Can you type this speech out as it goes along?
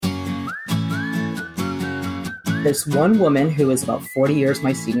This one woman who was about 40 years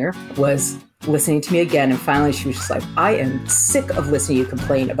my senior was listening to me again. And finally, she was just like, I am sick of listening to you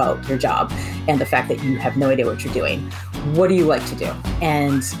complain about your job and the fact that you have no idea what you're doing. What do you like to do?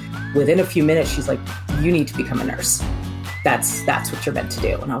 And within a few minutes, she's like, you need to become a nurse. That's what you're meant to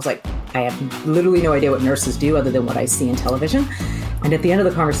do. And I was like, I have literally no idea what nurses do other than what I see in television. And at the end of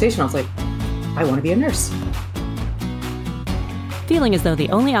the conversation, I was like, I want to be a nurse. Feeling as though the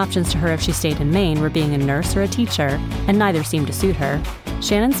only options to her if she stayed in Maine were being a nurse or a teacher, and neither seemed to suit her,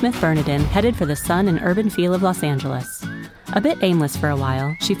 Shannon Smith Bernardin headed for the sun and urban feel of Los Angeles. A bit aimless for a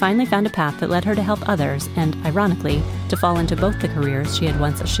while, she finally found a path that led her to help others and, ironically, to fall into both the careers she had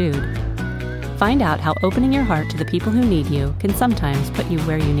once eschewed. Find out how opening your heart to the people who need you can sometimes put you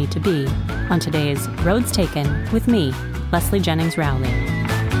where you need to be on today's Roads Taken with me, Leslie Jennings Rowley.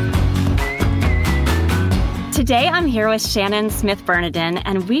 Today, I'm here with Shannon Smith Bernardin,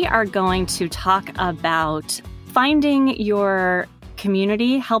 and we are going to talk about finding your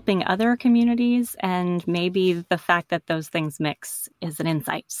community, helping other communities, and maybe the fact that those things mix is an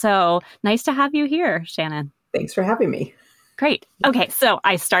insight. So nice to have you here, Shannon. Thanks for having me. Great. Okay, so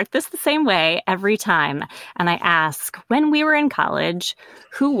I start this the same way every time, and I ask, when we were in college,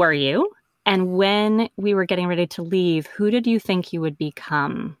 who were you? And when we were getting ready to leave, who did you think you would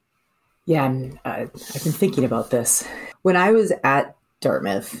become? Yeah, I've been thinking about this. When I was at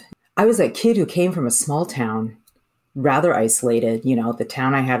Dartmouth, I was a kid who came from a small town, rather isolated. You know, the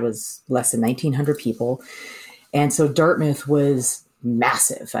town I had was less than 1,900 people. And so Dartmouth was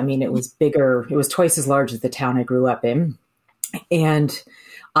massive. I mean, it was bigger. It was twice as large as the town I grew up in. And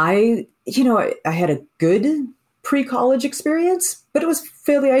I had a good pre-college experience, but it was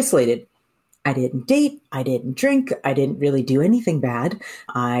fairly isolated. I didn't date, I didn't drink, I didn't really do anything bad.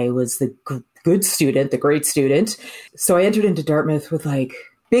 I was the good student, the great student. So I entered into Dartmouth with like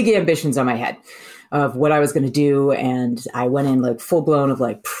big ambitions on my head of what I was going to do. And I went in like full blown of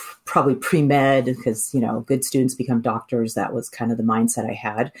like probably pre-med because, good students become doctors. That was kind of the mindset I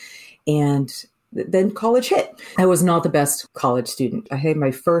had. And then college hit. I was not the best college student. I had my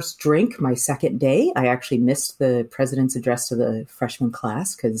first drink my second day. I actually missed the president's address to the freshman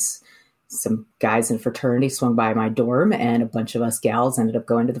class because some guys in fraternity swung by my dorm and a bunch of us gals ended up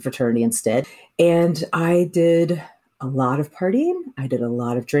going to the fraternity instead. And I did a lot of partying. I did a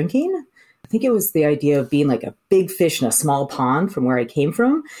lot of drinking. I think it was the idea of being like a big fish in a small pond from where I came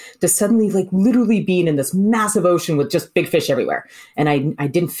from to suddenly like literally being in this massive ocean with just big fish everywhere. And I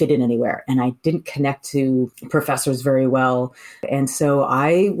didn't fit in anywhere and I didn't connect to professors very well. And so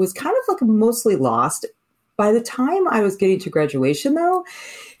I was kind of like mostly lost. By the time I was getting to graduation, though,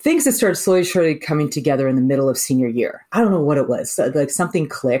 things had started coming together in the middle of senior year. I don't know what it was. Like something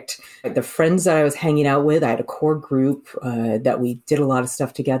clicked. The friends that I was hanging out with, I had a core group that we did a lot of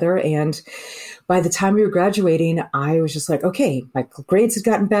stuff together. And by the time we were graduating, I was just like, okay, my grades had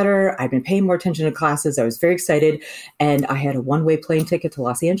gotten better. I've been paying more attention to classes. I was very excited. And I had a one-way plane ticket to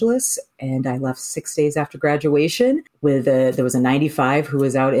Los Angeles. And I left 6 days after graduation with there was a 95 who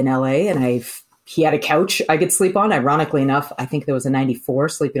was out in LA. And he had a couch I could sleep on. Ironically enough, I think there was a 94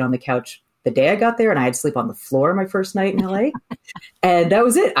 sleeping on the couch the day I got there, and I had to sleep on the floor my first night in LA. And that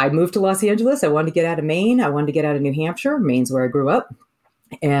was it. I moved to Los Angeles. I wanted to get out of Maine. I wanted to get out of New Hampshire. Maine's where I grew up.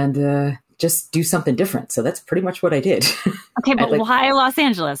 And just do something different. So that's pretty much what I did. Okay, but why Los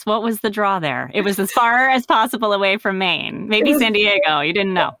Angeles? What was the draw there? It was as far as possible away from Maine. Maybe San Diego. You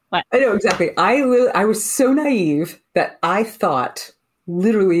didn't know. What? I know, exactly. I was so naive that I thought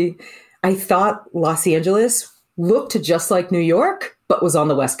Los Angeles looked just like New York, but was on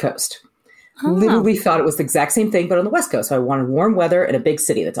the West Coast. Literally thought it was the exact same thing, but on the West Coast. So I wanted warm weather and a big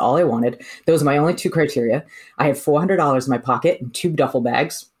city. That's all I wanted. Those are my only two criteria. I had $400 in my pocket and 2 duffel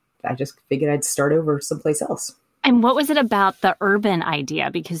bags. I just figured I'd start over someplace else. And what was it about the urban idea?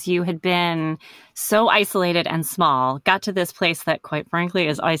 Because you had been so isolated and small, got to this place that, quite frankly,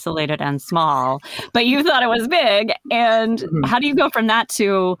 is isolated and small, but you thought it was big. And how do you go from that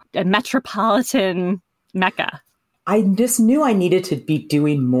to a metropolitan mecca? I just knew I needed to be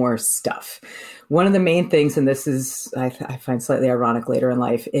doing more stuff. One of the main things, and this is, I find slightly ironic later in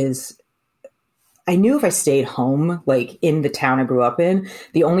life, is I knew if I stayed home, like in the town I grew up in,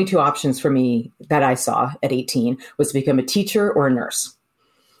 the only 2 options for me that I saw at 18 was to become a teacher or a nurse.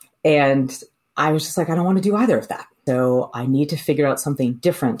 And I was just like, I don't want to do either of that. So I need to figure out something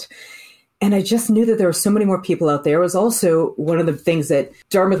different. And I just knew that there were so many more people out there. It was also one of the things that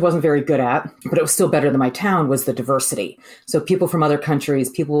Dartmouth wasn't very good at, but it was still better than my town, was the diversity. So people from other countries,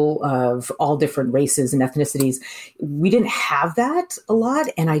 people of all different races and ethnicities, we didn't have that a lot.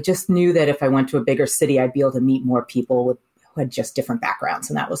 And I just knew that if I went to a bigger city, I'd be able to meet more people with who had just different backgrounds.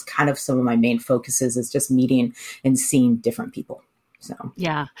 And that was kind of some of my main focuses, is just meeting and seeing different people. So,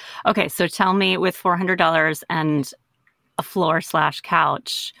 yeah. Okay. So tell me, with $400 and a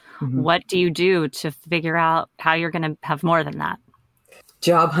floor/couch, what do you do to figure out how you're going to have more than that?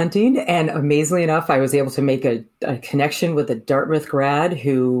 Job hunting. And amazingly enough, I was able to make a connection with a Dartmouth grad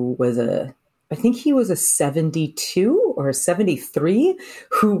who was I think he was a 72 or a 73,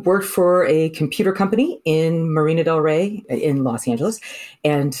 who worked for a computer company in Marina del Rey in Los Angeles.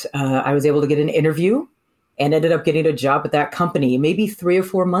 And I was able to get an interview and ended up getting a job at that company maybe 3 or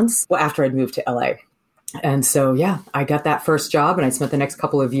 4 months after I'd moved to LA. And so, yeah, I got that first job and I spent the next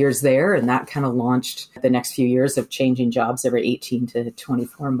couple of years there. And that kind of launched the next few years of changing jobs every 18 to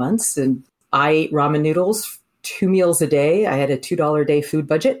 24 months. And I ate ramen noodles 2 meals a day. I had a $2 a day food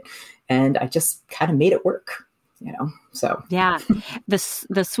budget. And I just kind of made it work, so. Yeah. The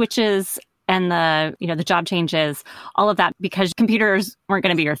switches and the job changes, all of that, because computers weren't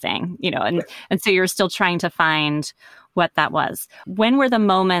going to be your thing, and so you're still trying to find what that was. When were the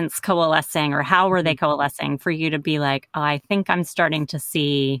moments coalescing, or how were they coalescing for you to be like, oh, I think I'm starting to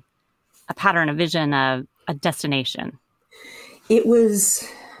see a pattern, a vision, a destination? It was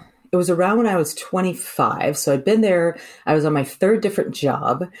around when I was 25. So I'd been there. I was on my third different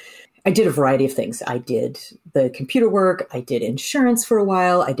job. I did a variety of things. I did the computer work. I did insurance for a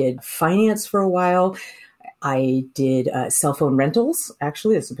while. I did finance for a while. I did cell phone rentals.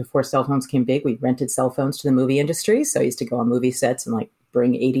 Actually, this was before cell phones came big. We rented cell phones to the movie industry. So I used to go on movie sets and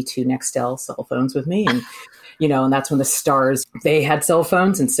bring 82 Nextel cell phones with me. And, and that's when the stars, they had cell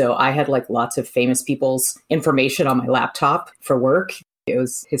phones. And so I had lots of famous people's information on my laptop for work. It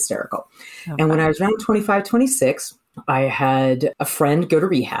was hysterical. Okay. And when I was around 25, 26, I had a friend go to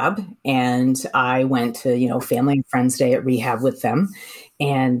rehab, and I went to, family and friends day at rehab with them,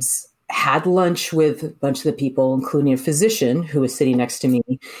 and had lunch with a bunch of the people, including a physician who was sitting next to me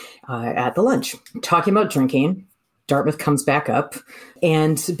at the lunch, talking about drinking. Dartmouth comes back up.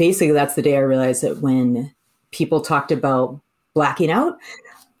 And basically that's the day I realized that when people talked about blacking out,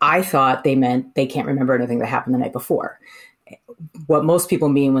 I thought they meant they can't remember anything that happened the night before. What most people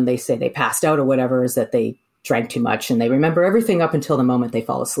mean when they say they passed out or whatever is that they drank too much and they remember everything up until the moment they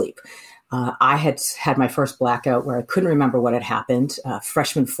fall asleep. I had my first blackout where I couldn't remember what had happened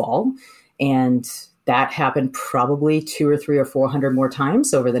freshman fall. And that happened probably 200 or 300 or 400 more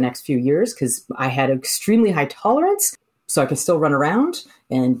times over the next few years, because I had extremely high tolerance. So I could still run around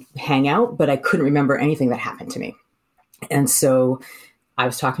and hang out, but I couldn't remember anything that happened to me. And so I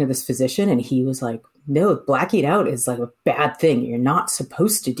was talking to this physician, and he was like, no, blacking out is a bad thing. You're not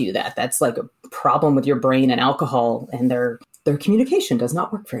supposed to do that. That's a problem with your brain and alcohol, and their communication does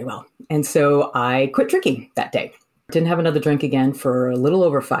not work very well. And so I quit drinking that day. Didn't have another drink again for a little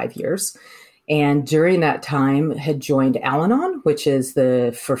over 5 years. And during that time had joined Al-Anon, which is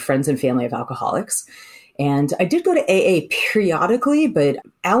for friends and family of alcoholics. And I did go to AA periodically, but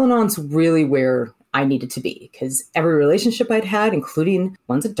Al-Anon's really where I needed to be, because every relationship I'd had, including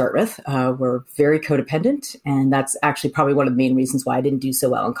ones at Dartmouth, were very codependent. And that's actually probably one of the main reasons why I didn't do so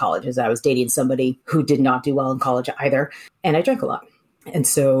well in college, is I was dating somebody who did not do well in college either. And I drank a lot. And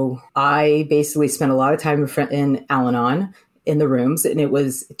so I basically spent a lot of time in Al-Anon in the rooms, and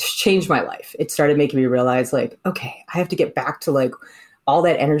it changed my life. It started making me realize okay, I have to get back to all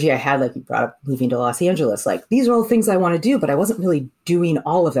that energy I had, you brought up moving to Los Angeles. These are all the things I want to do, but I wasn't really doing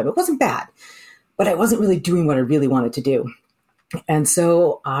all of them. It wasn't bad, but I wasn't really doing what I really wanted to do. And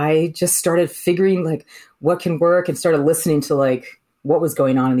so I just started figuring what can work, and started listening to what was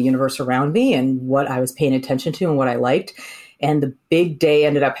going on in the universe around me and what I was paying attention to and what I liked. And the big day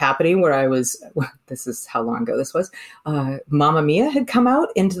ended up happening where this is how long ago this was, Mamma Mia had come out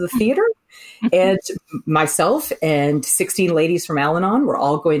into the theater. And myself and 16 ladies from Al-Anon were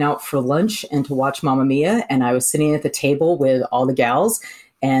all going out for lunch and to watch Mamma Mia. And I was sitting at the table with all the gals.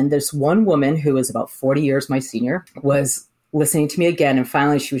 And there's one woman who was about 40 years my senior, was listening to me again. And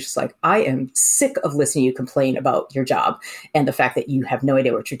finally, she was just like, I am sick of listening to you complain about your job and the fact that you have no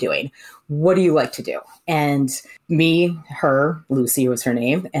idea what you're doing. What do you like to do? And me, her, Lucy was her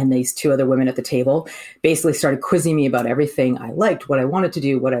name, and these two other women at the table basically started quizzing me about everything I liked, what I wanted to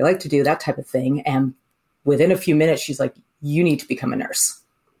do, what I liked to do, that type of thing. And within a few minutes, she's like, you need to become a nurse.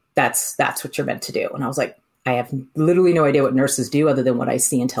 That's what you're meant to do. And I was like, I have literally no idea what nurses do other than what I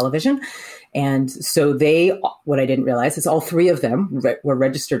see in television. And so what I didn't realize is all three of them were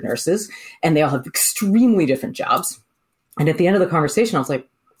registered nurses, and they all have extremely different jobs. And at the end of the conversation, I was like,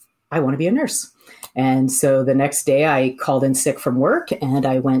 I want to be a nurse. And so the next day I called in sick from work, and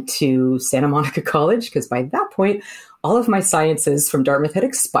I went to Santa Monica College, because by that point, all of my sciences from Dartmouth had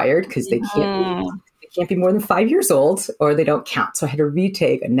expired, because they can't be more than 5 years old or they don't count. So I had to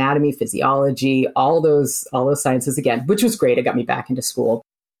retake anatomy, physiology, all those sciences again, which was great. It got me back into school.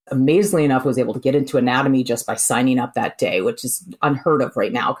 Amazingly enough, I was able to get into anatomy just by signing up that day, which is unheard of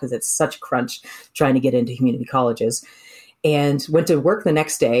right now because it's such a crunch trying to get into community colleges. And went to work the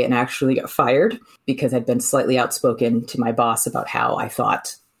next day and actually got fired because I'd been slightly outspoken to my boss about how I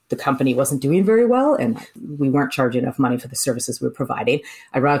thought the company wasn't doing very well and we weren't charging enough money for the services we were providing.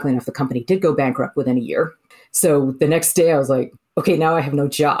 Ironically enough, the company did go bankrupt within a year. So the next day I was like, okay, now I have no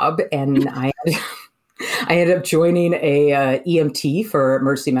job. And I ended up joining a EMT for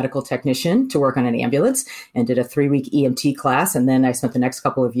emergency medical technician to work on an ambulance and did a 3-week EMT class. And then I spent the next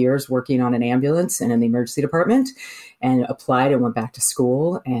couple of years working on an ambulance and in the emergency department and applied and went back to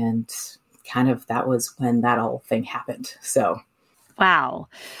school. And kind of that was when that whole thing happened. So. Wow.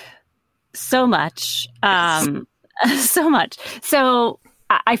 So much. So much. So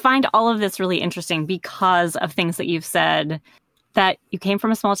I find all of this really interesting because of things that you've said, that you came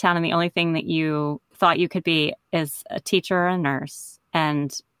from a small town and the only thing that you thought you could be is a teacher or a nurse.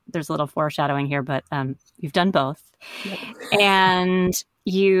 And there's a little foreshadowing here, but you've done both. Yep. And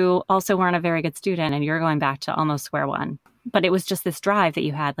you also weren't a very good student and you're going back to almost square one. But it was just this drive that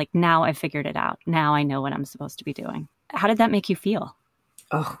you had, like, now I figured it out. Now I know what I'm supposed to be doing. How did that make you feel?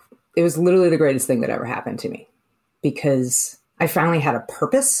 Oh, it was literally the greatest thing that ever happened to me because I finally had a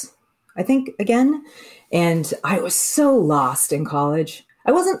purpose, I think, again. And I was so lost in college.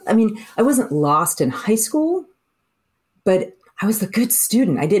 I wasn't lost in high school, but I was the good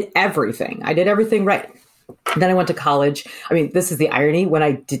student. I did everything. I did everything right. Then I went to college. I mean, this is the irony. When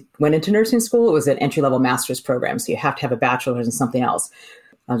I went into nursing school, it was an entry-level master's program. So you have to have a bachelor's in something else.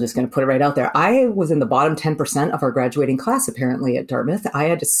 I'm just going to put it right out there. I was in the bottom 10% of our graduating class, apparently, at Dartmouth. I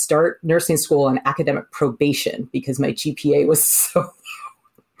had to start nursing school on academic probation because my GPA was so low.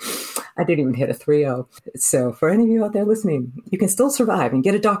 I didn't even hit a 3.0. So for any of you out there listening, you can still survive and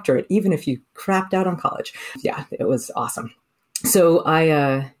get a doctorate, even if you crapped out on college. Yeah, it was awesome. So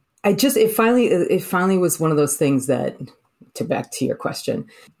it finally was one of those things that, back to your question,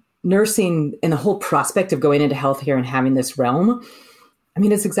 nursing and the whole prospect of going into healthcare and having this realm, I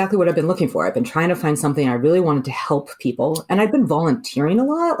mean, it's exactly what I've been looking for. I've been trying to find something I really wanted to help people. And I've been volunteering a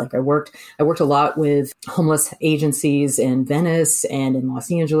lot. Like I worked a lot with homeless agencies in Venice and in Los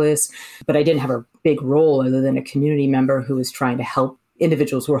Angeles, but I didn't have a big role other than a community member who was trying to help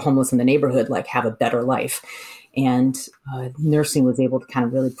individuals who were homeless in the neighborhood, like, have a better life. And nursing was able to kind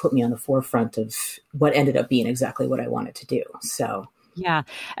of really put me on the forefront of what ended up being exactly what I wanted to do. So. Yeah.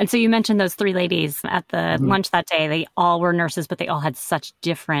 And so you mentioned those 3 ladies at the lunch that day. They all were nurses, but they all had such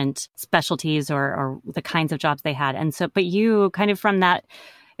different specialties or the kinds of jobs they had. And so, but you kind of from that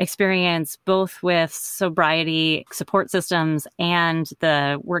experience, both with sobriety support systems and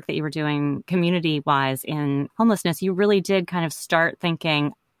the work that you were doing community-wise in homelessness, you really did kind of start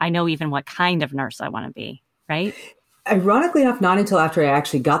thinking, I know even what kind of nurse I want to be, right? Ironically enough, not until after I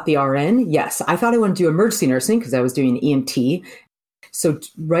actually got the RN. Yes, I thought I wanted to do emergency nursing because I was doing EMT. So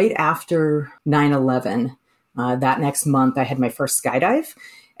right after 9/11, that next month, I had my first skydive.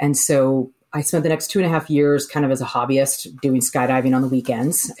 And so I spent the next 2.5 years kind of as a hobbyist doing skydiving on the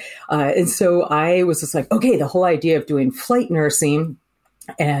weekends. And so I was just like, okay, the whole idea of doing flight nursing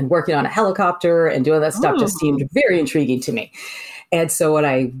and working on a helicopter and doing that stuff just seemed very intriguing to me. And so when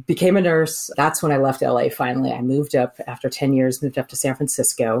I became a nurse, that's when I left LA finally. I moved up after 10 years, moved up to San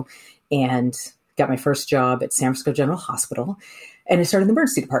Francisco and got my first job at San Francisco General Hospital. And I started in the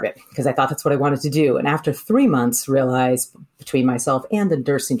emergency department because I thought that's what I wanted to do. And after 3 months, realized between myself and the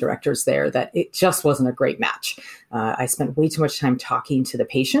nursing directors there that it just wasn't a great match. I spent way too much time talking to the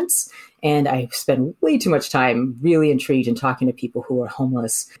patients, and I spent way too much time really intrigued in talking to people who were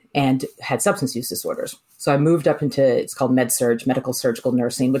homeless and had substance use disorders. So I moved up into, it's called med-surg, medical surgical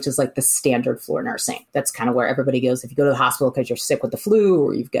nursing, which is like the standard floor nursing. That's kind of where everybody goes. If you go to the hospital because you're sick with the flu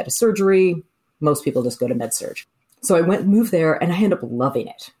or you've got a surgery, most people just go to med-surg. So I moved there and I ended up loving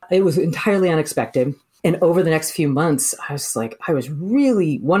it. It was entirely unexpected. And over the next few months, I was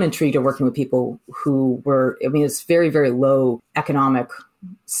really intrigued at working with people who were, it's very, very low economic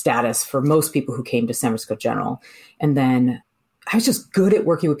status for most people who came to San Francisco General. And then I was just good at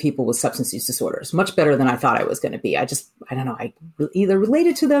working with people with substance use disorders, much better than I thought I was going to be. I don't know, I either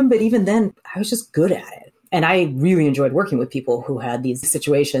related to them, but even then I was just good at it. And I really enjoyed working with people who had these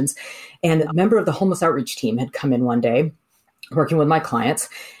situations. And a member of the homeless outreach team had come in one day working with my clients.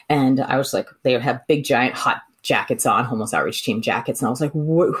 And I was like, they would have big, giant, hot jackets on, homeless outreach team jackets. And I was like,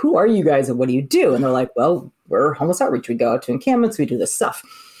 who are you guys and what do you do? And they're like, well, we're homeless outreach. We go out to encampments. We do this stuff.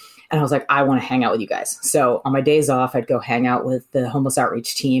 And I was like, I want to hang out with you guys. So on my days off, I'd go hang out with the homeless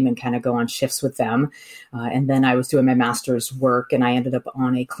outreach team and kind of go on shifts with them. And then I was doing my master's work, and I ended up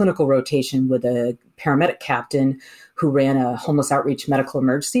on a clinical rotation with a paramedic captain who ran a homeless outreach medical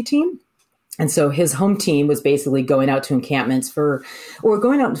emergency team. And so his home team was basically going out to encampments or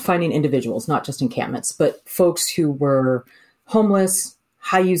going out and finding individuals, not just encampments, but folks who were homeless,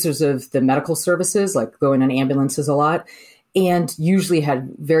 high users of the medical services, like going on ambulances a lot, and usually had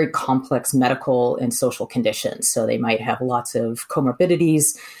very complex medical and social conditions. So they might have lots of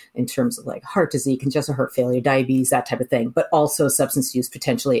comorbidities in terms of like heart disease, congestive heart failure, diabetes, that type of thing, but also substance use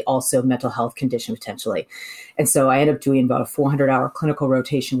potentially, also mental health condition potentially. And so I ended up doing about a 400-hour clinical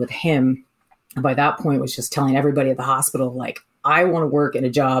rotation with him. And by that point, was just telling everybody at the hospital, like, I want to work in a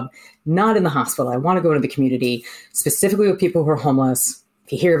job, not in the hospital. I want to go into the community, specifically with people who are homeless.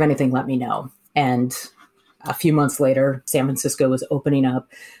 If you hear of anything, let me know. And a few months later, San Francisco was opening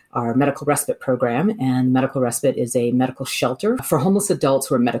up our medical respite program. And medical respite is a medical shelter for homeless adults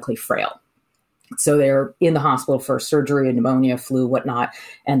who are medically frail. So they're in the hospital for surgery, pneumonia, flu, whatnot,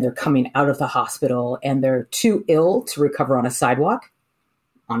 and they're coming out of the hospital and they're too ill to recover on a sidewalk.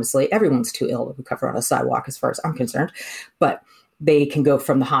 Honestly, everyone's too ill to recover on a sidewalk as far as I'm concerned, but they can go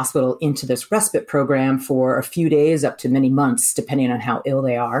from the hospital into this respite program for a few days up to many months, depending on how ill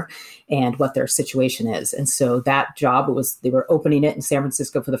they are and what their situation is. And so that job, they were opening it in San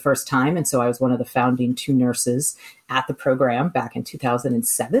Francisco for the first time. And so I was one of the founding 2 nurses at the program back in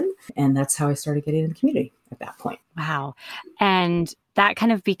 2007. And that's how I started getting in the community at that point. Wow. And that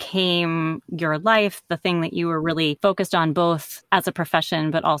kind of became your life, the thing that you were really focused on, both as a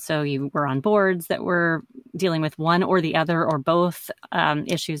profession, but also you were on boards that were dealing with one or the other or both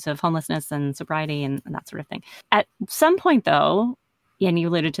issues of homelessness and sobriety and that sort of thing. At some point, though, and you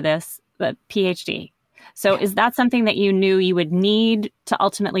alluded to this, the PhD. So is that something that you knew you would need to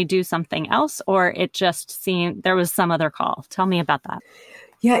ultimately do something else, or it just seemed there was some other call? Tell me about that.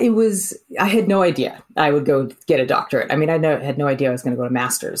 Yeah, I had no idea I would go get a doctorate. I mean, had no idea I was going to go to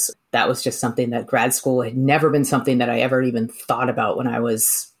master's. That was just something that grad school had never been something that I ever even thought about when I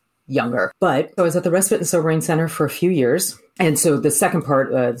was younger. But I was at the Respite and Sobering Center for a few years. And so the second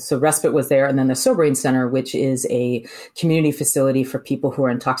part, so Respite was there. And then the Sobering Center, which is a community facility for people who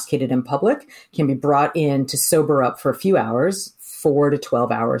are intoxicated in public, can be brought in to sober up for a few hours, 4 to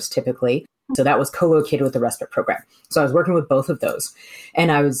 12 hours typically. So that was co-located with the respite program. So I was working with both of those.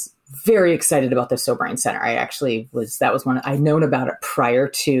 And I was very excited about the Sobering Center. That was one I'd known about it prior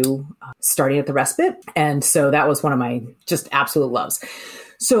to starting at the respite. And so that was one of my just absolute loves.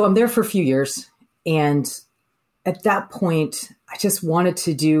 So I'm there for a few years. And at that point, I just wanted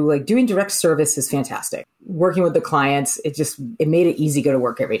to doing direct service is fantastic. Working with the clients, it made it easy to go to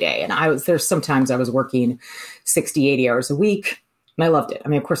work every day. And there's sometimes I was working 60, 80 hours a week. And I loved it. I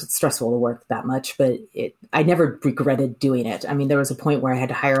mean, of course, it's stressful to work that much, but I never regretted doing it. I mean, there was a point where I had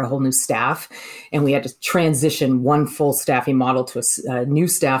to hire a whole new staff, and we had to transition one full staffing model to a new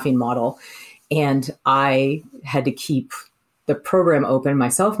staffing model. And I had to keep the program open,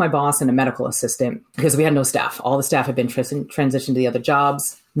 myself, my boss, and a medical assistant, because we had no staff. All the staff had been transitioned to the other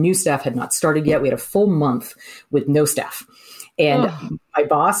jobs. New staff had not started yet. We had a full month with no staff. And my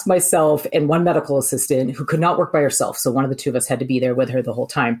boss, myself, and one medical assistant who could not work by herself, so one of the 2 of us had to be there with her the whole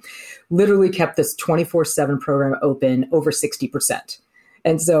time, literally kept this 24/7 program open over 60%.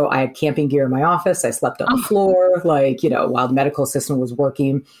 And so I had camping gear in my office. I slept on the floor, while the medical assistant was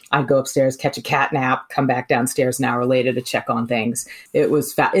working. I'd go upstairs, catch a cat nap, come back downstairs an hour later to check on things. It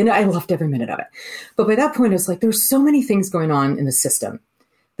was and I loved every minute of it. But by that point, it's like there's so many things going on in the system.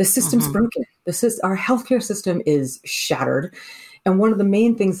 The system's broken. Our healthcare system is shattered. And one of the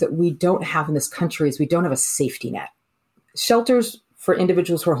main things that we don't have in this country is we don't have a safety net. Shelters for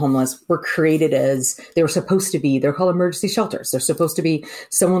individuals who are homeless were created they're called emergency shelters. They're supposed to be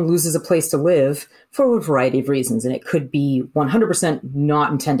someone loses a place to live for a variety of reasons. And it could be 100%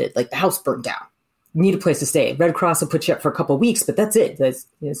 not intended, like the house burned down. You need a place to stay. Red Cross will put you up for a couple of weeks, but that's it.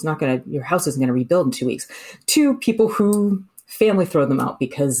 Your house isn't going to rebuild in 2 weeks. 2, people who family throw them out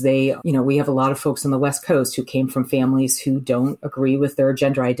because we have a lot of folks on the West Coast who came from families who don't agree with their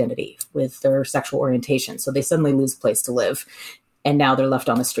gender identity, with their sexual orientation. So they suddenly lose a place to live, and now they're left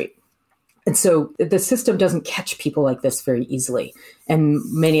on the street. And so the system doesn't catch people like this very easily. And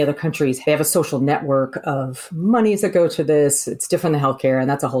many other countries, they have a social network of monies that go to this. It's different than healthcare, and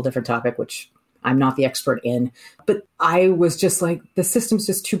that's a whole different topic, which I'm not the expert in. But I was just like, the system's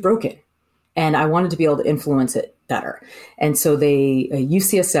just too broken. And I wanted to be able to influence it better. And so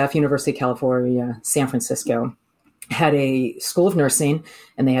UCSF, University of California, San Francisco, had a school of nursing,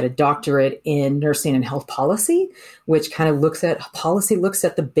 and they had a doctorate in nursing and health policy, which kind of looks at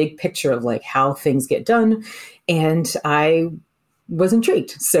the big picture of like how things get done. And I was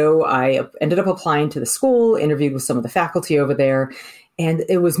intrigued. So I ended up applying to the school, interviewed with some of the faculty over there. And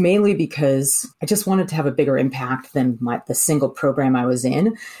it was mainly because I just wanted to have a bigger impact than the single program I was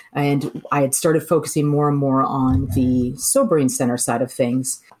in. And I had started focusing more and more on the sobering center side of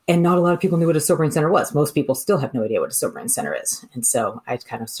things. And not a lot of people knew what a sobering center was. Most people still have no idea what a sobering center is. And so I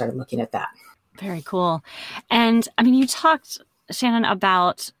kind of started looking at that. Very cool. And I mean, you talked, Shannon,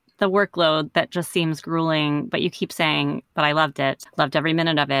 about the workload that just seems grueling, but you keep saying, but I loved it, loved every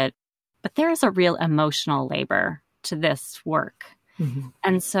minute of it. But there is a real emotional labor to this work. Mm-hmm.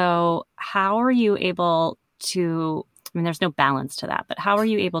 And so how are you able to, I mean, there's no balance to that, but how are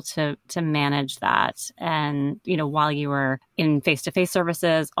you able to manage that? And, you know, while you were in face-to-face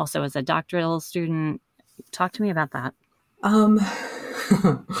services, also as a doctoral student, talk to me about that.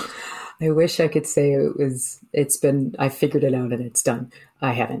 I wish I could say I figured it out and it's done.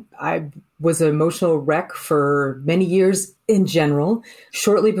 I haven't. I was an emotional wreck for many years in general,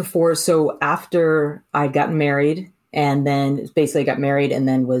 so after I'd gotten married, and then basically got married, and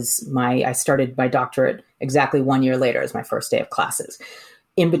then I started my doctorate exactly 1 year later as my first day of classes.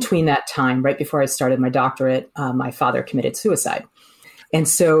 In between that time, right before I started my doctorate, my father committed suicide. And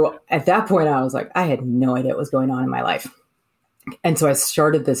so at that point, I was like, I had no idea what was going on in my life. And so I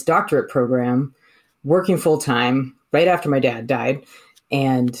started this doctorate program, working full time right after my dad died.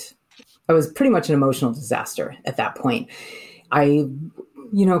 And I was pretty much an emotional disaster at that point. I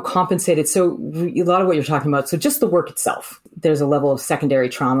compensated. So a lot of what you're talking about, so just the work itself, there's a level of secondary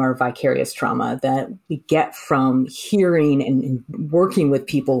trauma or vicarious trauma that we get from hearing and working with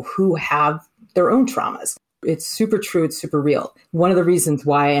people who have their own traumas. It's super true. It's super real. One of the reasons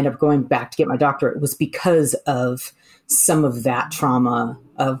why I ended up going back to get my doctorate was because of some of that trauma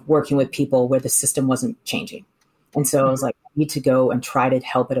of working with people where the system wasn't changing. And so I was like, I need to go and try to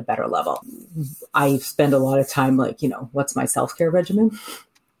help at a better level. I spend a lot of time what's my self-care regimen?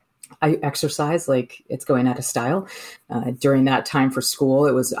 I exercise like it's going out of style. During that time for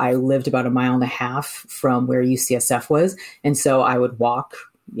school, I lived about 1.5 miles from where UCSF was. And so I would walk,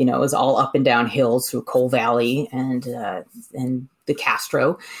 it was all up and down hills through Coal Valley and the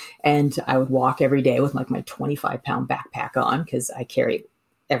Castro. And I would walk every day with like my 25-pound backpack on because I carry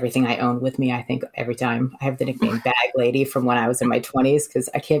everything I own with me. I think every time I have the nickname Bag Lady from when I was in my 20s because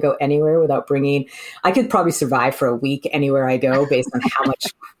I can't go anywhere without I could probably survive for a week anywhere I go based on how much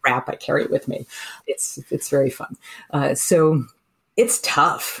crap I carry with me. It's very fun. So it's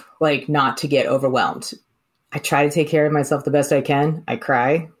tough, like not to get overwhelmed. I try to take care of myself the best I can. I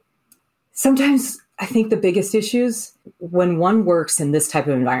cry. Sometimes I think the biggest issues when one works in this type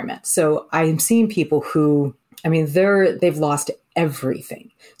of environment. So I'm seeing people who, they've lost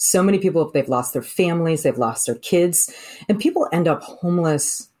everything. So many people, they've lost their families, they've lost their kids, and people end up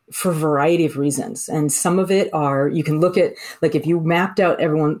homeless for a variety of reasons. And some of it you can look at, like if you mapped out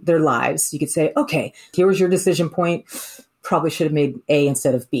their lives, you could say, okay, here was your decision point. Probably should have made A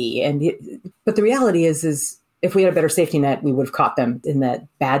instead of B. But the reality is if we had a better safety net, we would have caught them in that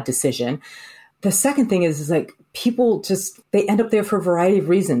bad decision. The second thing is like people they end up there for a variety of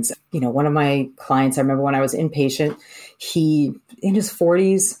reasons. One of my clients, I remember when I was inpatient, he in his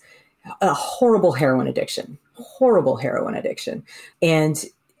 40s, a horrible heroin addiction. And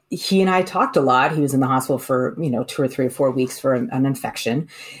he and I talked a lot. He was in the hospital for, 2 or 3 or 4 weeks for an infection.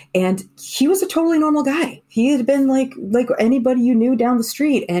 And he was a totally normal guy. He had been like anybody you knew down the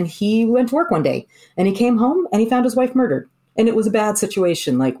street. And he went to work one day and he came home and he found his wife murdered. And it was a bad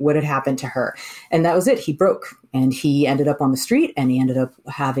situation, like what had happened to her. And that was it. He broke and he ended up on the street and he ended up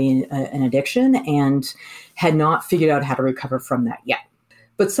having an addiction and had not figured out how to recover from that yet.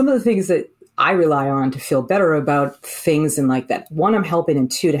 But some of the things that I rely on to feel better about things and like that, one, I'm helping, and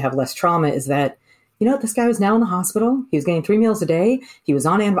two, to have less trauma is that, this guy was now in the hospital. He was getting 3 meals a day. He was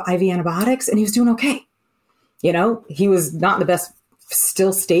on IV antibiotics and he was doing okay. He was not in the best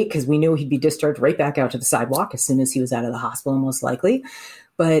still state because we knew he'd be discharged right back out to the sidewalk as soon as he was out of the hospital, most likely.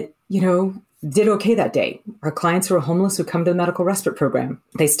 But, did okay that day. Our clients who are homeless who come to the medical respite program,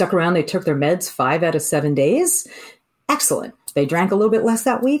 they stuck around, they took their meds 5 out of 7 days. Excellent. They drank a little bit less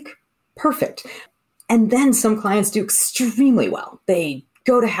that week. Perfect. And then some clients do extremely well. They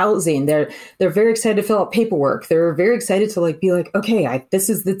go to housing. They're very excited to fill out paperwork. They're very excited to be like, okay,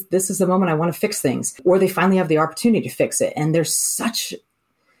 this is the moment I want to fix things. Or they finally have the opportunity to fix it. And there's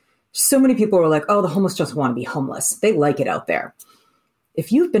so many people are like, oh, the homeless just want to be homeless. They like it out there.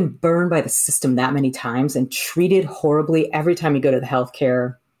 If you've been burned by the system that many times and treated horribly every time you go to the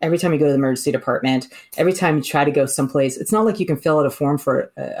healthcare every time you go to the emergency department, every time you try to go someplace, it's not like you can fill out a form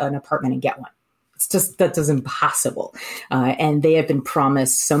for an apartment and get one. It's just, that is impossible. And they have been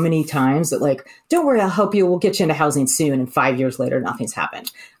promised so many times that like, don't worry, I'll help you. We'll get you into housing soon. And 5 years later, nothing's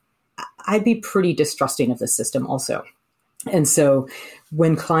happened. I'd be pretty distrusting of the system also. And so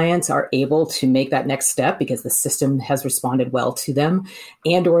when clients are able to make that next step because the system has responded well to them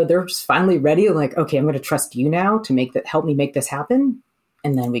and or they're just finally ready, like, okay, I'm going to trust you now to help me make this happen.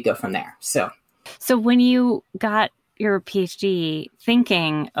 And then we go from there. So when you got your PhD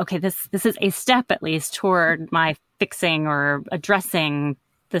thinking, okay, this is a step at least toward my fixing or addressing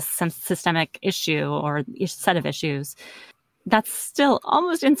this systemic issue or set of issues, that's still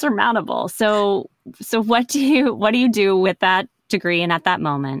almost insurmountable. So what do you do with that degree and at that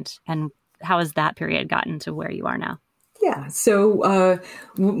moment? And how has that period gotten to where you are now? Yeah. So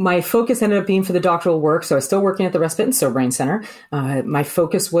my focus ended up being for the doctoral work. So I was still working at the Respite and SoBrain Center. My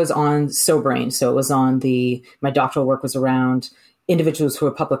focus was on SoBrain. So it was my doctoral work was around individuals who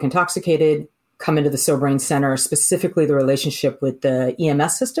are public intoxicated, come into the SoBrain Center, specifically the relationship with the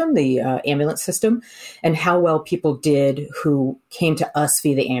EMS system, the ambulance system, and how well people did who came to us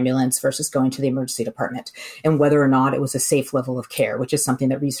via the ambulance versus going to the emergency department, and whether or not it was a safe level of care, which is something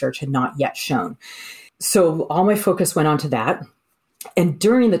that research had not yet shown. So all my focus went on to that. And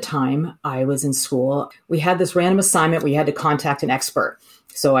during the time I was in school, we had this random assignment where you had to contact an expert.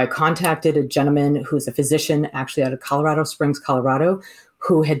 So I contacted a gentleman who's a physician actually out of Colorado Springs, Colorado,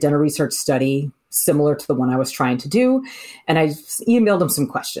 who had done a research study similar to the one I was trying to do. And I emailed him some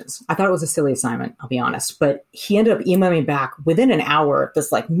questions. I thought it was a silly assignment, I'll be honest, but he ended up emailing me back within an hour,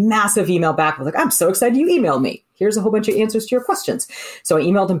 this like massive email back. I was like, I'm so excited you emailed me. Here's a whole bunch of answers to your questions. So I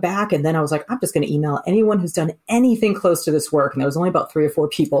emailed him back. And then I was like, I'm just going to email anyone who's done anything close to this work. And there was only about 3 or 4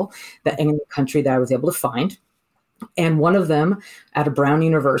 people that in the country that I was able to find. And one of them at a Brown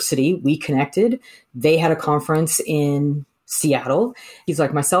University, we connected. They had a conference in Seattle. He's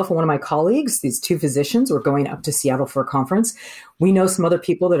like, myself and one of my colleagues, these 2 physicians, were going up to Seattle for a conference. We know some other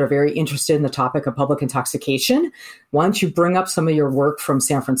people that are very interested in the topic of public intoxication. Why don't you bring up some of your work from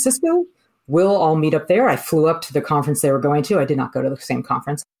San Francisco? We'll all meet up there. I flew up to the conference they were going to. I did not go to the same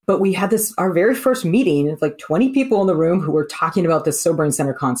conference, but we had our very first meeting of like 20 people in the room who were talking about this SoBrain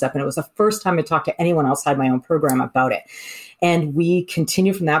Center concept. And it was the first time I talked to anyone outside my own program about it. And we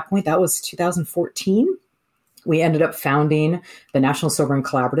continued from that point. That was 2014. We ended up founding the National SoBrain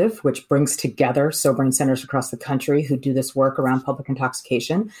Collaborative, which brings together SoBrain centers across the country who do this work around public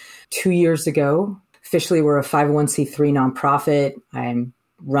intoxication. 2 years ago, officially we're a 501c3 nonprofit. I'm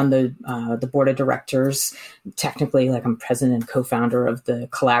run the board of directors. Technically, like I'm president and co-founder of the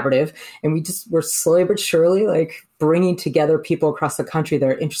collaborative. And we're slowly but surely like bringing together people across the country that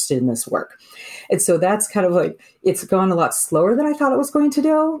are interested in this work. And so that's kind of like, it's gone a lot slower than I thought it was going to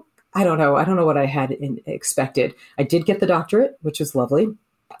do. I don't know what I had expected. I did get the doctorate, which was lovely.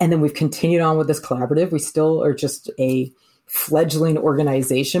 And then we've continued on with this collaborative. We still are just a fledgling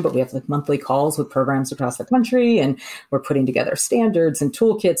organization, but we have like monthly calls with programs across the country. And we're putting together standards and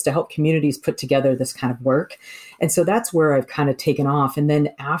toolkits to help communities put together this kind of work. And so that's where I've kind of taken off. And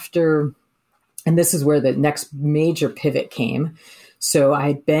then and this is where the next major pivot came. So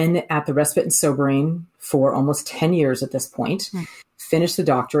I'd been at the Respite and SoBrain for almost 10 years at this point. Finished the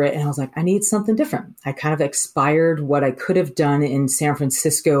doctorate, and I was like, I need something different. I kind of expired what I could have done in San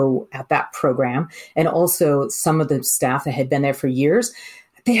Francisco at that program. And also some of the staff that had been there for years,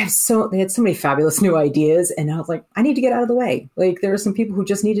 they had so many fabulous new ideas. And I was like, I need to get out of the way. Like there are some people who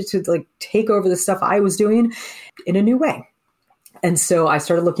just needed to like take over the stuff I was doing in a new way. And so I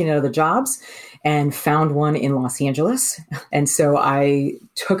started looking at other jobs and found one in Los Angeles. And so I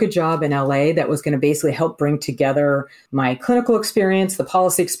took a job in LA that was going to basically help bring together my clinical experience, the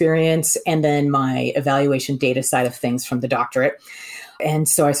policy experience, and then my evaluation data side of things from the doctorate. And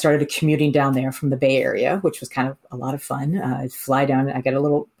so I started commuting down there from the Bay Area, which was kind of a lot of fun. I'd fly down, I got a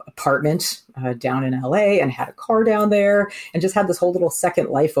little apartment down in LA and had a car down there and just had this whole little second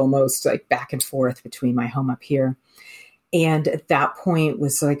life almost like back and forth between my home up here. And at that point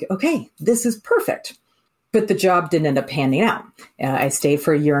was like, okay, this is perfect. But the job didn't end up panning out. I stayed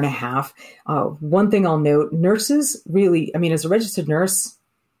for a year and a half. One thing I'll note, nurses really, as a registered nurse,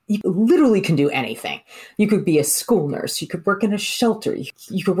 you literally can do anything. You could be a school nurse. You could work in a shelter.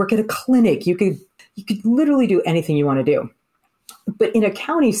 You could work at a clinic. You could literally do anything you want to do. But in a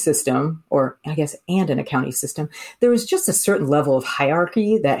county system, and in a county system, there is just a certain level of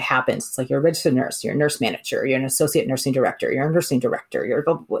hierarchy that happens. It's like you're a registered nurse, you're a nurse manager, you're an associate nursing director, you're a nursing director,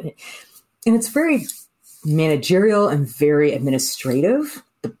 and it's very managerial and very administrative,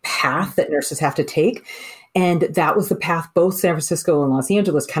 the path that nurses have to take. And that was the path both San Francisco and Los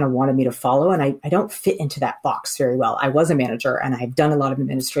Angeles kind of wanted me to follow. And I don't fit into that box very well. I was a manager and I've done a lot of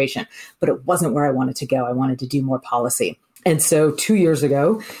administration, but it wasn't where I wanted to go. I wanted to do more policy. And so 2 years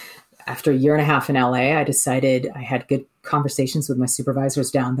ago, after a year and a half in LA, I decided I had good conversations with my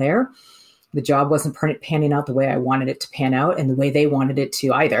supervisors down there. The job wasn't panning out the way I wanted it to pan out and the way they wanted it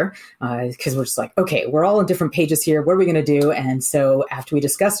to either, because we're just like, okay, we're all on different pages here. What are we going to do? And so after we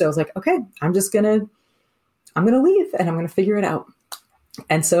discussed it, I was like, okay, I'm going to leave and I'm going to figure it out.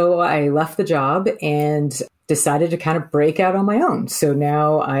 And so I left the job and decided to kind of break out on my own. So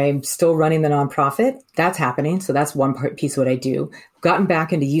now I'm still running the nonprofit. That's happening. So that's one piece of what I do. Gotten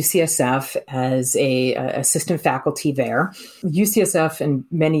back into UCSF as a assistant faculty there. UCSF and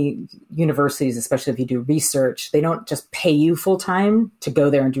many universities, especially if you do research, they don't just pay you full time to go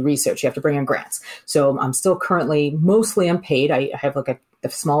there and do research. You have to bring in grants. So I'm still currently mostly unpaid. I have like the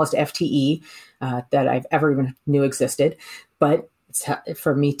smallest FTE that I've ever even knew existed, but it's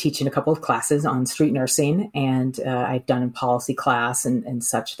for me teaching a couple of classes on street nursing, and I've done a policy class and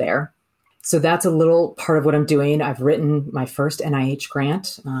such there. So that's a little part of what I'm doing. I've written my first NIH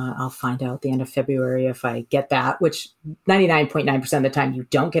grant. I'll find out at the end of February if I get that, which 99.9% of the time you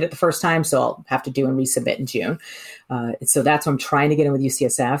don't get it the first time. So I'll have to do and resubmit in June. So that's what I'm trying to get in with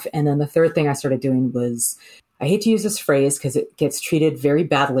UCSF. And then the third thing I started doing was, I hate to use this phrase because it gets treated very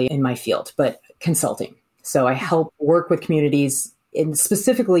badly in my field, but consulting. So I help work with communities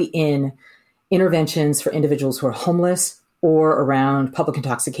specifically in interventions for individuals who are homeless or around public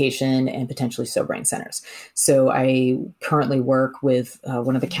intoxication and potentially sobering centers. So I currently work with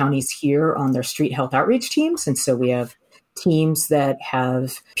one of the counties here on their street health outreach teams. And so we have teams that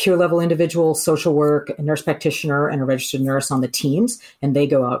have peer level individual, social work, a nurse practitioner, and a registered nurse on the teams. And they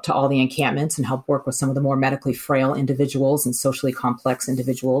go out to all the encampments and help work with some of the more medically frail individuals and socially complex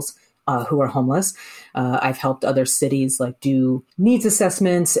individuals who are homeless. I've helped other cities like do needs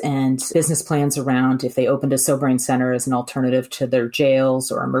assessments and business plans around if they opened a sobering center as an alternative to their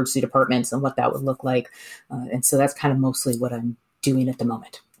jails or emergency departments and what that would look like. And so that's kind of mostly what I'm doing at the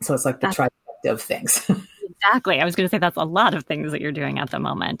moment. So it's like the trifecta of things. Exactly. I was going to say that's a lot of things that you're doing at the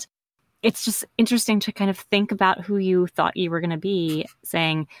moment. It's just interesting to kind of think about who you thought you were going to be,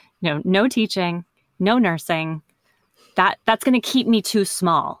 saying, no teaching, no nursing. That's going to keep me too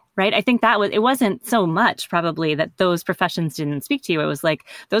small. Right. I think it wasn't so much probably that those professions didn't speak to you. It was like,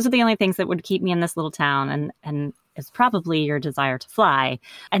 those are the only things that would keep me in this little town. And it's probably your desire to fly.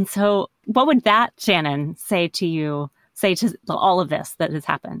 And so what would that, Shannon, say to all of this that has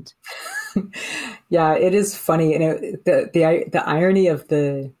happened? Yeah, it is funny. The irony of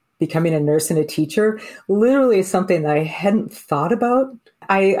the becoming a nurse and a teacher literally is something that I hadn't thought about.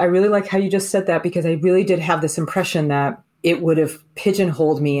 I really like how you just said that, because I really did have this impression that it would have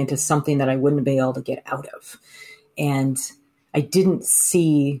pigeonholed me into something that I wouldn't be able to get out of. And I didn't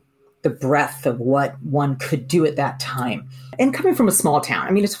see the breadth of what one could do at that time. And coming from a small town, I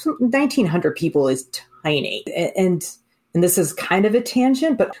mean, it's 1,900 people is tiny. And this is kind of a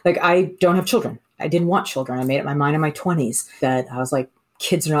tangent, but like, I don't have children. I didn't want children. I made up my mind in my 20s that I was like,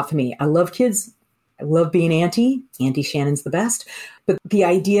 kids are not for me. I love kids. I love being Auntie. Auntie Shannon's the best. But the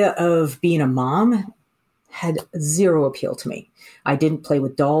idea of being a mom had zero appeal to me. I didn't play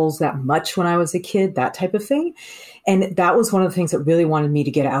with dolls that much when I was a kid, that type of thing. And that was one of the things that really wanted me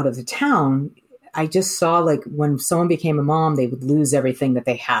to get out of the town. I just saw like when someone became a mom, they would lose everything that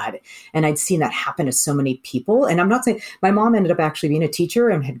they had. And I'd seen that happen to so many people. And I'm not saying my mom ended up actually being a teacher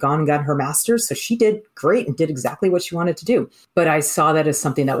and had gone and got her master's. So she did great and did exactly what she wanted to do. But I saw that as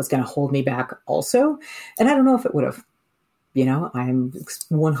something that was going to hold me back also. And I don't know if it would have. I'm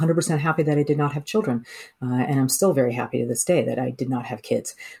 100% happy that I did not have children. And I'm still very happy to this day that I did not have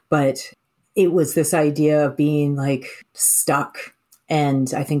kids. But it was this idea of being like stuck.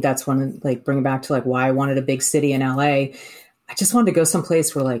 And I think that's bringing back to like why I wanted a big city in LA. I just wanted to go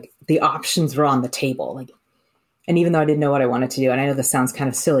someplace where like the options were on the table. And even though I didn't know what I wanted to do, and I know this sounds kind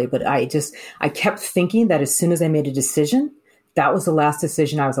of silly, but I kept thinking that as soon as I made a decision, that was the last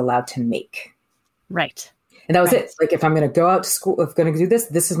decision I was allowed to make. Right. And that was it. Like, if I'm going to go out to school, if I'm going to do this,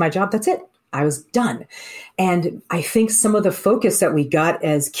 this is my job. That's it. I was done. And I think some of the focus that we got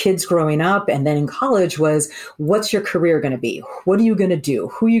as kids growing up and then in college was, what's your career going to be? What are you going to do?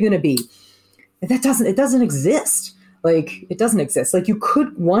 Who are you going to be? It doesn't exist. Like, it doesn't exist. Like,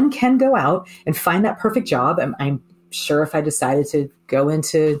 one can go out and find that perfect job. I'm sure if I decided to go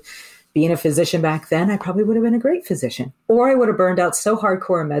into being a physician back then, I probably would have been a great physician. Or I would have burned out so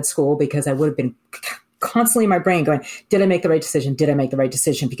hardcore in med school because I would have been constantly in my brain going, did I make the right decision? Did I make the right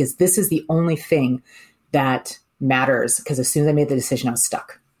decision? Because this is the only thing that matters. Because as soon as I made the decision, I was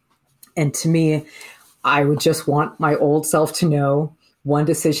stuck. And to me, I would just want my old self to know one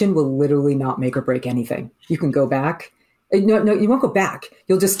decision will literally not make or break anything. You can go back. No, you won't go back.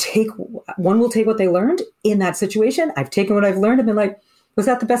 You'll just one will take what they learned in that situation. I've taken what I've learned and been like, was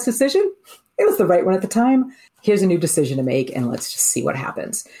that the best decision? It was the right one at the time. Here's a new decision to make, and let's just see what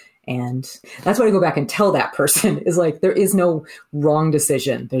happens. And that's why I go back and tell that person is like, there is no wrong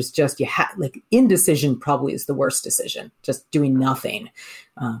decision. There's just, indecision probably is the worst decision. Just doing nothing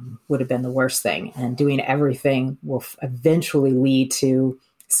would have been the worst thing. And doing everything will eventually lead to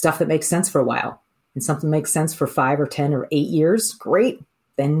stuff that makes sense for a while. And something makes sense for 5 or 10 or 8 years, great.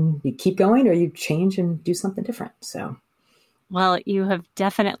 Then you keep going or you change and do something different. So, well, you have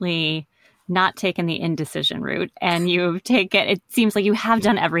definitely not taken the indecision route, and you've taken, it seems like you have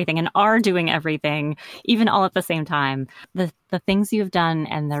done everything and are doing everything, even all at the same time. The things you've done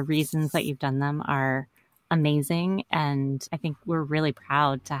and the reasons that you've done them are amazing. And I think we're really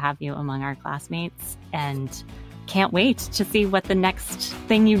proud to have you among our classmates and can't wait to see what the next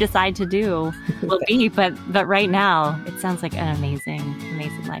thing you decide to do will be. But right now, it sounds like an amazing,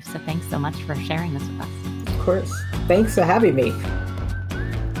 amazing life. So thanks so much for sharing this with us. Of course. Thanks for having me.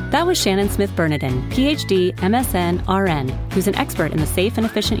 That was Shannon Smith Bernardin, PhD, MSN, RN, who's an expert in the safe and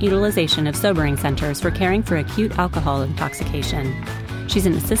efficient utilization of sobering centers for caring for acute alcohol intoxication. She's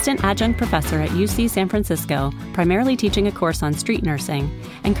an assistant adjunct professor at UC San Francisco, primarily teaching a course on street nursing,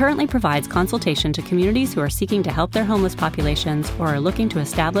 and currently provides consultation to communities who are seeking to help their homeless populations or are looking to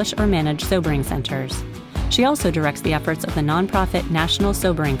establish or manage sobering centers. She also directs the efforts of the nonprofit National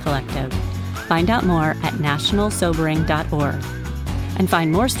Sobering Collective. Find out more at nationalsobering.org. And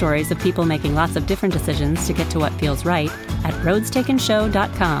find more stories of people making lots of different decisions to get to what feels right at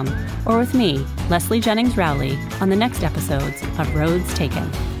roadstakenshow.com or with me, Leslie Jennings Rowley, on the next episodes of Roads Taken.